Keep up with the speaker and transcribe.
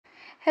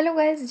Hello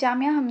guys,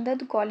 Jamia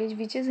Humdard College,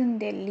 which is in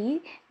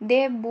Delhi,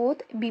 they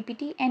both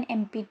BPT and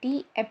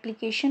MPT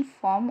application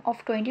form of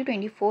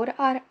 2024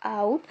 are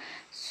out.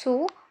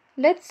 So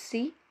let's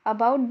see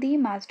about the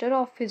Master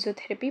of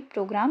Physiotherapy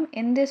program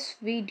in this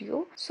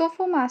video. So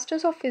for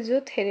Masters of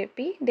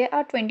Physiotherapy, there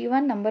are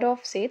 21 number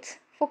of seats.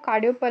 For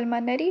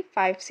Cardiopulmonary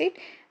 5 seat,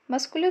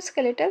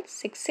 Musculoskeletal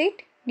 6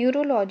 seat,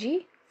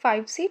 Neurology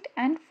 5 seat,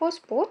 and for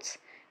Sports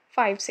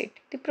 5 seat.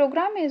 The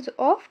program is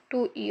of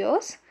 2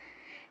 years.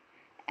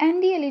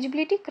 And the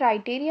eligibility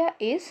criteria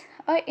is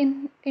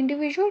an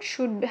individual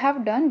should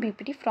have done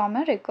BPT from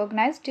a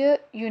recognized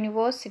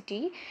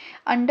university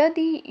under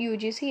the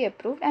UGC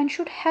approved and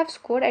should have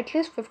scored at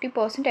least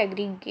 50%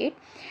 aggregate.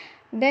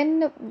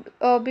 Then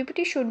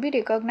BPT should be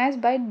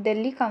recognized by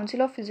Delhi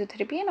Council of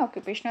Physiotherapy and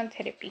Occupational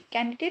Therapy.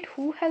 Candidate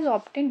who has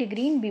obtained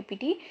degree in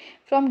BPT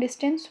from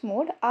distance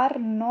mode are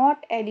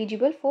not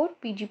eligible for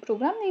PG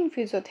program in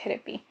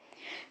physiotherapy.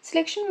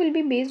 Selection will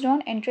be based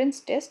on entrance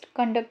test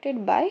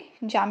conducted by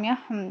Jamia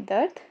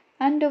Humdard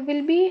and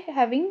will be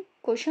having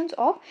questions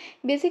of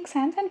basic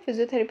science and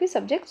physiotherapy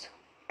subjects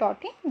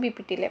taught in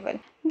BPT level.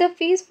 The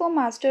fees for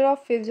Master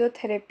of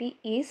Physiotherapy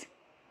is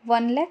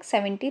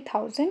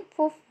 1,70,000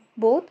 for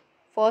both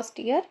first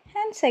year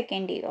and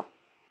second year.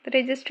 The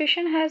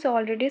registration has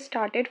already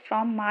started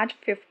from March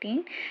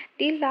 15.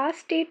 The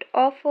last date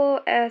of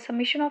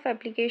submission of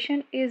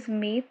application is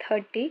May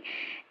 30.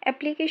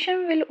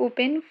 Application will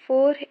open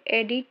for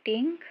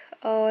editing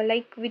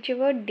like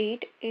whichever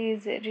date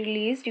is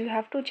released. You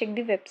have to check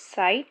the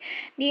website.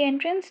 The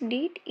entrance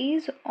date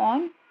is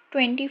on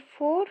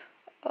 24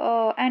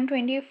 and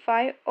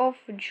 25 of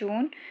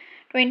June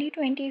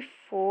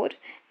 2024.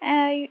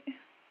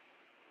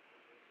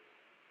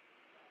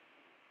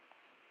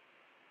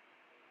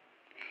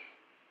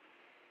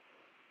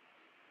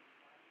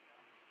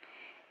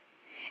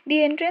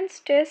 The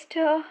entrance test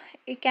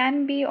it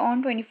can be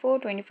on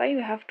 24-25.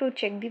 You have to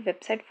check the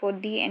website for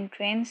the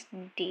entrance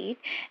date.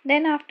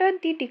 Then after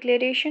the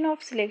declaration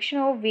of selection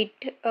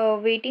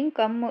of waiting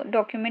come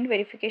document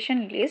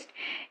verification list,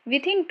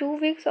 within 2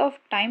 weeks of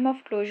time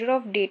of closure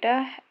of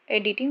data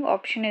editing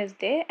option is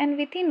there, and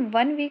within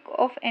 1 week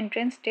of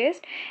entrance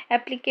test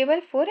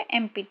applicable for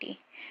MPT.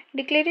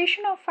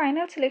 Declaration of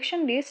final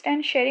selection list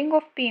and sharing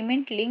of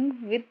payment link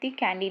with the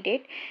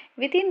candidate.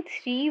 Within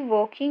 3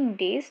 working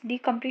days, the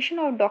completion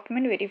of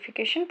document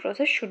verification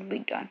process should be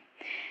done.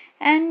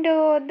 And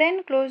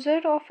then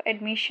closure of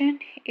admission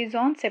is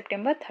on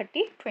September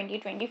 30,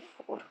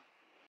 2024.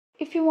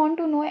 If you want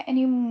to know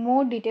any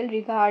more detail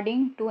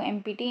regarding to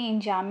MPT in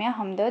Jamia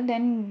Humdard,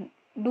 then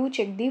do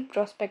check the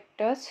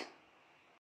prospectus